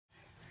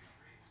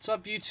What's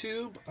up,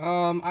 YouTube?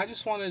 I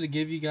just wanted to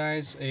give you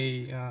guys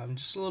a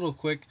just a little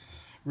quick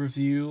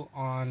review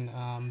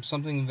on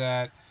something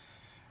that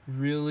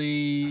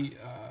really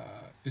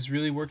is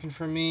really working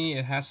for me.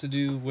 It has to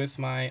do with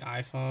my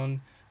iPhone.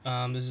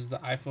 This is the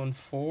iPhone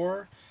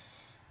 4,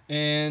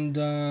 and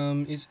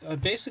it's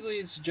basically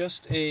it's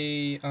just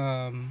a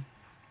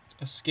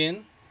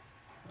skin,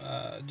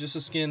 just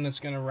a skin that's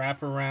gonna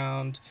wrap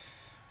around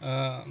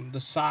the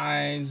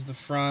sides, the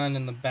front,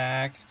 and the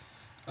back.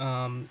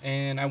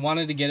 And I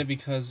wanted to get it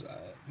because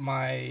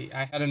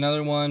I had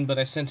another one, but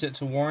I sent it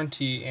to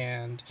warranty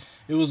and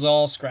it was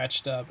all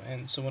scratched up.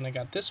 And so when I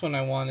got this one,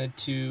 I wanted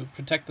to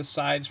protect the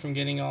sides from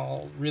getting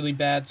all really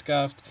bad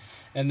scuffed,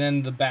 and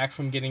then the back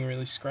from getting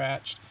really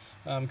scratched.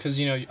 Because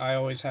you know I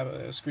always have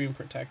a screen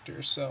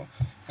protector. So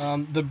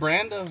the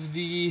brand of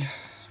the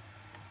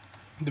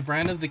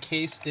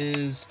case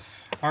is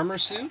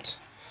ArmorSuit.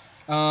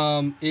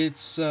 It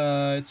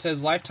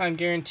says lifetime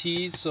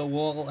guaranteed, so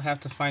we'll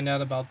have to find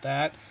out about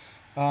that.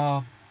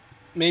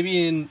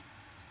 Maybe in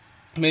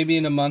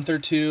a month or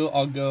two,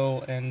 I'll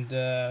go and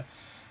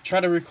try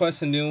to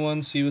request a new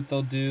one, see what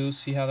they'll do,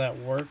 see how that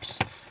works.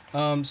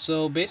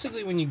 So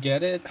basically, when you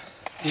get it,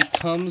 it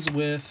comes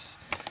with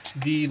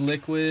the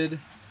liquid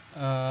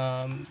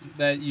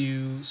that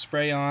you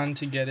spray on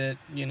to get it,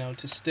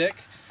 to stick,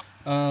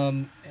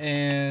 and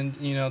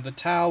the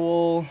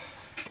towel.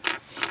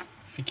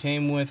 It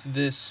came with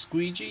this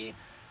squeegee,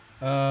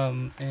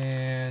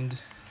 and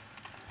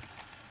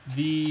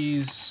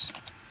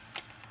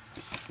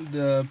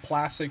the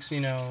plastics,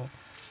 to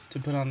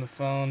put on the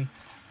phone.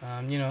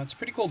 It's a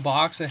pretty cool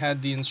box. It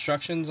had the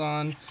instructions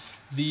on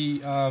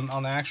the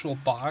actual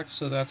box,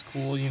 so that's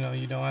cool. You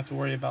don't have to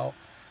worry about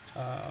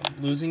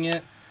losing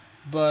it.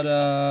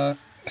 But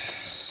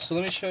so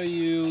let me show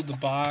you the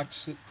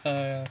box.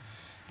 It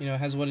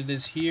has what it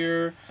is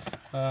here.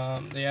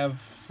 They have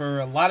for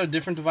a lot of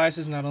different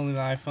devices, not only the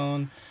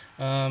iPhone.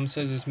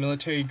 Says it's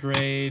military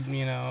grade.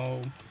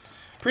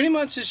 Pretty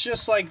much it's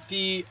just like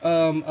the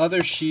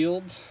other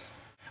shields.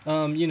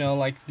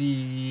 Like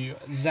the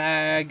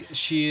ZAG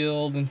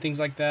shield and things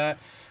like that.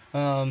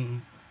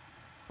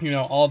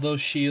 All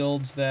those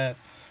shields that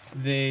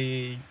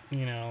they,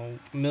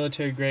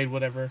 military grade,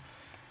 whatever.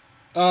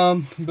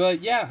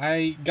 But yeah,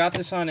 I got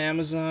this on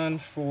Amazon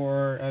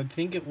for, I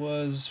think it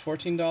was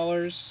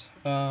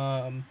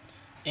 $14.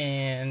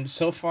 And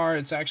so far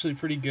it's actually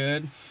pretty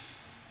good.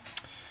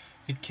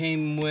 It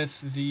came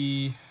with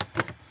the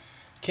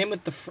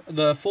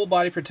full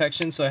body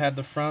protection, so I had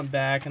the front,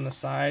 back, and the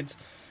sides.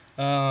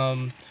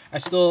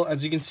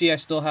 As you can see, I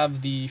still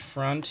have the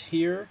front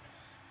here,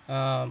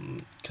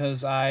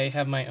 because I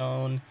have my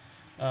own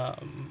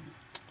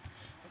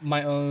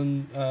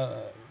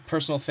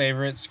personal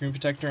favorite screen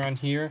protector on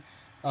here.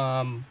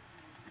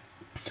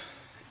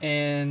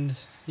 And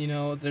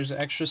there's an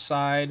extra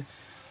side,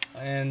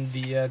 and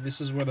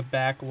this is where the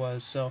back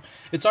was. So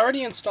it's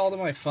already installed on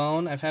my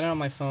phone. I've had it on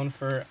my phone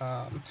for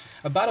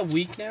about a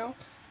week now,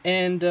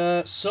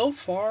 and so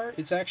far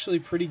it's actually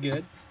pretty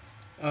good.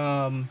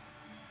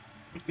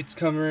 It's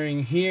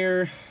covering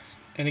here,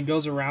 and it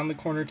goes around the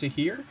corner to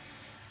here.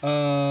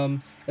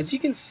 As you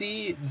can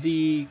see,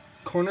 the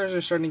corners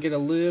are starting to get a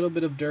little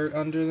bit of dirt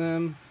under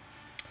them,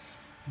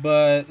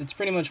 but it's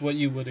pretty much what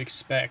you would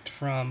expect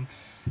from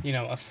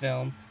a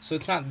film, so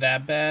it's not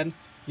that bad.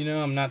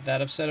 I'm not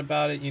that upset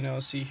about it.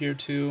 See here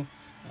too,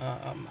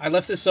 I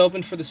left this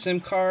open for the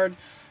SIM card.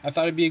 I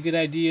thought it'd be a good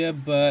idea,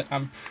 but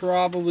I'm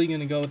probably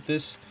gonna go with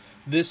this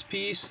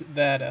piece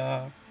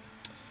that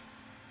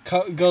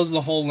goes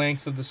the whole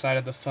length of the side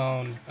of the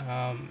phone,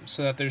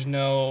 so that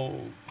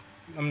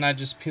I'm not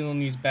just peeling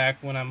these back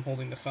when I'm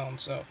holding the phone.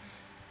 So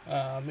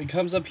it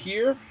comes up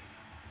here.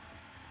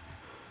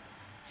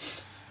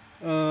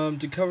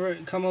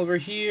 To come over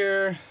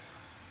here,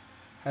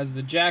 has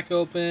the jack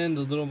open,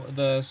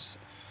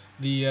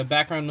 the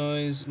background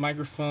noise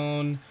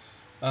microphone,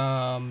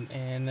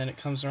 and then it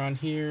comes around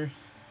here,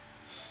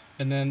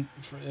 and then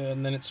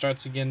it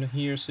starts again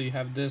here. So you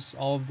have this.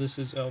 All of this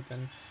is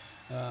open,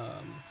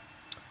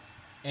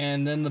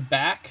 and then the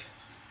back.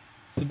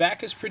 The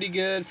back is pretty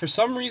good. For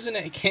some reason,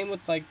 it came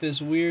with like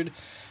this weird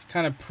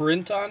kind of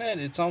print on it.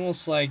 It's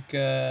almost like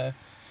kind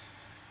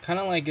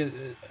of like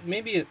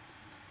maybe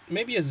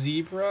a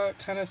zebra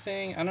kind of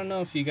thing. I don't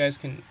know if you guys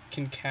can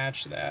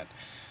catch that,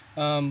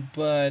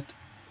 but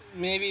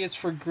maybe it's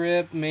for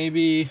grip.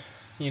 Maybe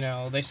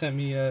they sent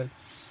me a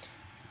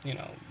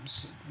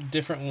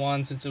different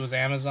one since it was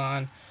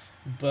Amazon.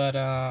 But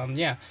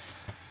yeah,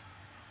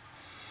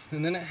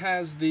 and then it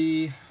has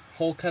the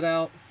hole cut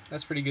out.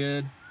 That's pretty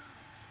good.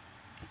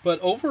 But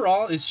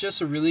overall, it's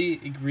just a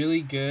really,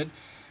 really good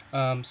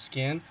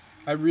skin.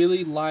 I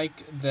really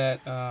like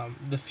that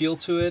the feel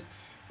to it.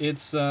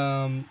 It's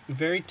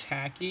very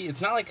tacky.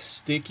 It's not like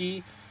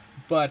sticky,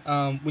 but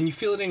when you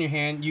feel it in your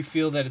hand, you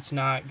feel that it's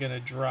not gonna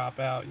drop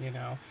out.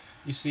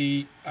 You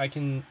see,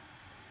 it'll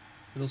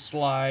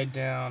slide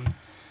down.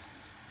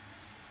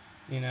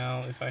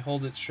 If I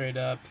hold it straight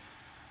up,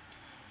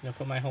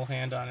 put my whole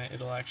hand on it,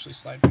 it'll actually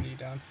slide pretty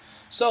down.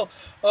 So,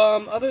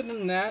 other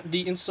than that,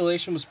 the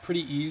installation was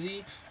pretty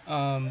easy.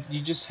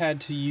 You just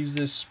had to use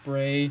this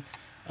spray.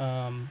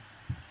 For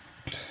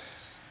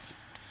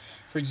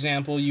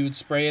example, you would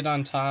spray it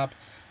on top,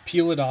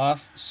 peel it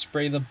off,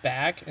 spray the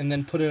back, and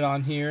then put it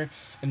on here,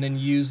 and then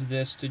use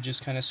this to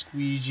just kind of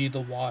squeegee the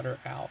water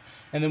out.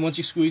 And then once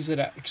you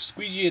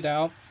squeegee it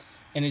out,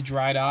 and it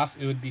dried off,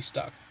 it would be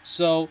stuck.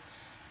 So,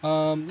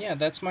 yeah,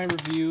 that's my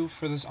review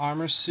for this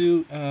armor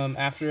suit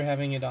after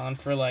having it on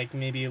for like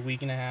maybe a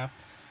week and a half.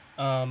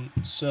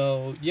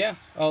 So yeah,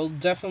 I'll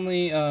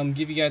definitely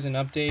give you guys an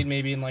update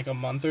maybe in like a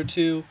month or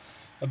two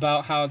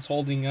about how it's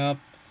holding up.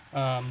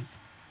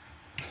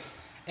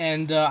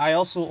 And I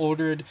also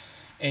ordered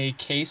a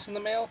case in the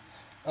mail.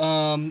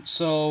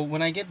 So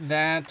when I get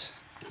that,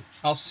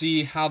 I'll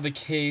see how the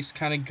case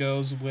kind of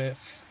goes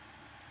with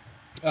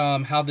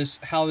how this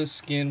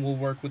skin will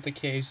work with the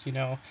case, you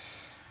know,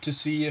 to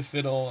see if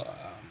it'll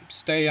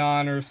stay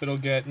on or if it'll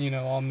get, you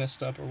know, all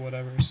messed up or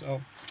whatever.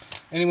 So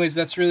anyways,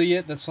 that's really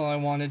it. That's all I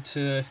wanted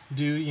to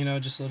do, you know,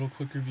 just a little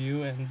quick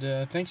review, and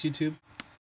thanks YouTube.